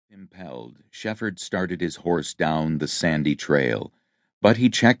Impelled, Shefford started his horse down the sandy trail, but he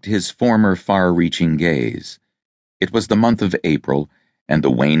checked his former far-reaching gaze. It was the month of April, and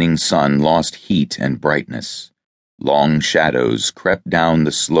the waning sun lost heat and brightness. Long shadows crept down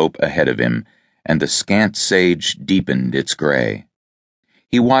the slope ahead of him, and the scant sage deepened its gray.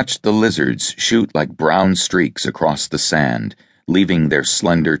 He watched the lizards shoot like brown streaks across the sand, leaving their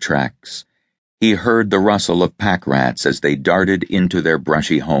slender tracks. He heard the rustle of pack rats as they darted into their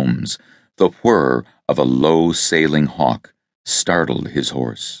brushy homes. The whir of a low sailing hawk startled his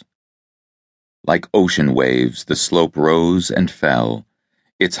horse. Like ocean waves, the slope rose and fell,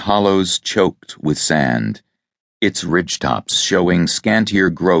 its hollows choked with sand, its ridgetops showing scantier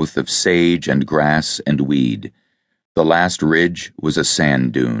growth of sage and grass and weed. The last ridge was a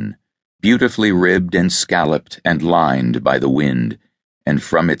sand dune, beautifully ribbed and scalloped and lined by the wind, and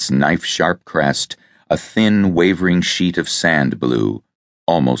from its knife-sharp crest a thin, wavering sheet of sand blew,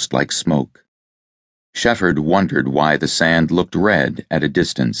 almost like smoke. Shefford wondered why the sand looked red at a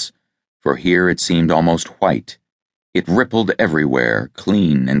distance, for here it seemed almost white. It rippled everywhere,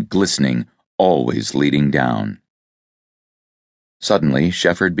 clean and glistening, always leading down. Suddenly,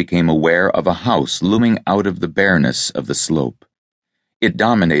 Shefford became aware of a house looming out of the bareness of the slope. It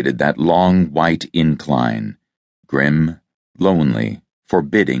dominated that long, white incline, grim, lonely,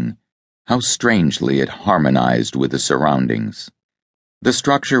 forbidding. How strangely it harmonized with the surroundings. The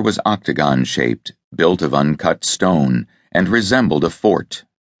structure was octagon-shaped, built of uncut stone, and resembled a fort.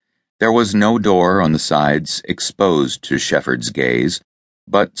 There was no door on the sides exposed to Shefford's gaze,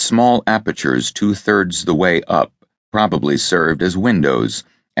 but small apertures 2/3 the way up probably served as windows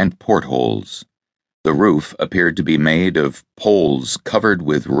and portholes. The roof appeared to be made of poles covered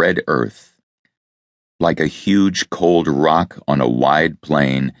with red earth. Like a huge cold rock on a wide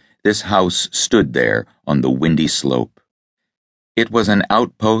plain, this house stood there on the windy slope. It was an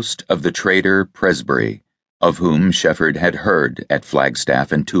outpost of the trader Presbury, of whom Shefford had heard at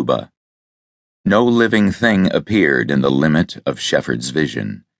Flagstaff and Tuba. No living thing appeared in the limit of Shefford's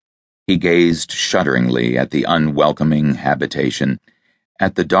vision. He gazed shudderingly at the unwelcoming habitation,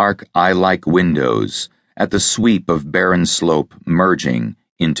 at the dark eye-like windows, at the sweep of barren slope merging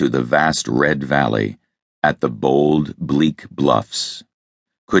into the vast red valley, at the bold, bleak bluffs.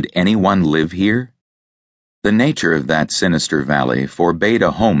 Could anyone live here? The nature of that sinister valley forbade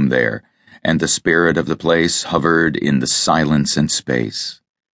a home there, and the spirit of the place hovered in the silence and space.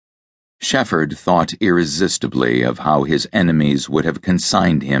 Shefford thought irresistibly of how his enemies would have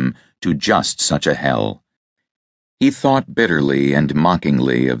consigned him to just such a hell. He thought bitterly and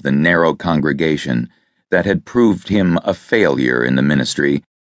mockingly of the narrow congregation that had proved him a failure in the ministry,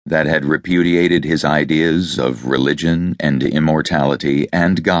 that had repudiated his ideas of religion and immortality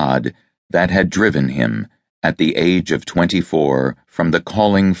and God, that had driven him, at the age of 24, from the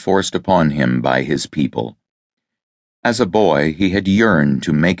calling forced upon him by his people. As a boy, he had yearned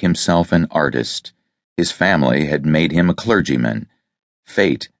to make himself an artist. His family had made him a clergyman.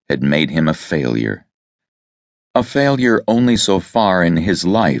 Fate had made him a failure. A failure only so far in his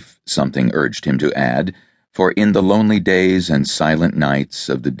life, something urged him to add, for in the lonely days and silent nights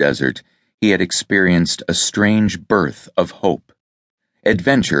of the desert he had experienced a strange birth of hope.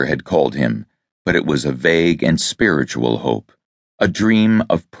 Adventure had called him, but it was a vague and spiritual hope, a dream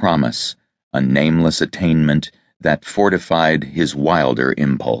of promise, a nameless attainment that fortified his wilder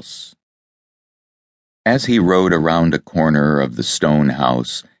impulse. As he rode around a corner of the stone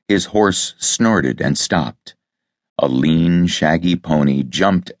house, his horse snorted and stopped. A lean, shaggy pony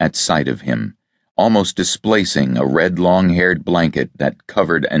jumped at sight of him, almost displacing a red long-haired blanket that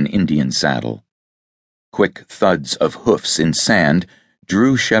covered an Indian saddle. Quick thuds of hoofs in sand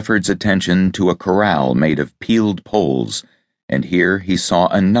drew Shefford's attention to a corral made of peeled poles, and here he saw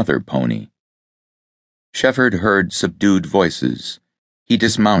another pony. Shefford heard subdued voices. He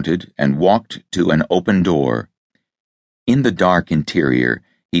dismounted and walked to an open door. In the dark interior,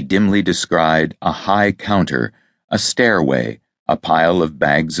 he dimly descried a high counter, a stairway, a pile of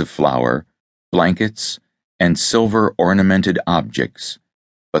bags of flour, blankets, and silver-ornamented objects,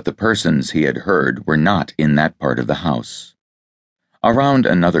 but the persons he had heard were not in that part of the house. Around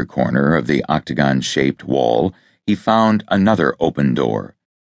another corner of the octagon-shaped wall, he found another open door,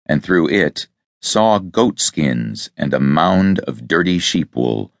 and through it saw goat skins and a mound of dirty sheep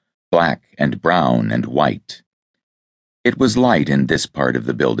wool, black and brown and white. It was light in this part of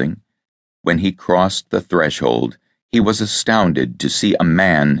the building. When he crossed the threshold, he was astounded to see a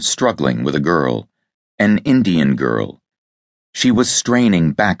man struggling with a girl, an Indian girl. She was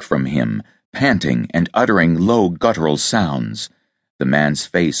straining back from him, panting and uttering low guttural sounds. The man's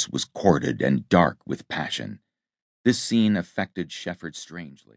face was corded and dark with passion. This scene affected Shefford strangely.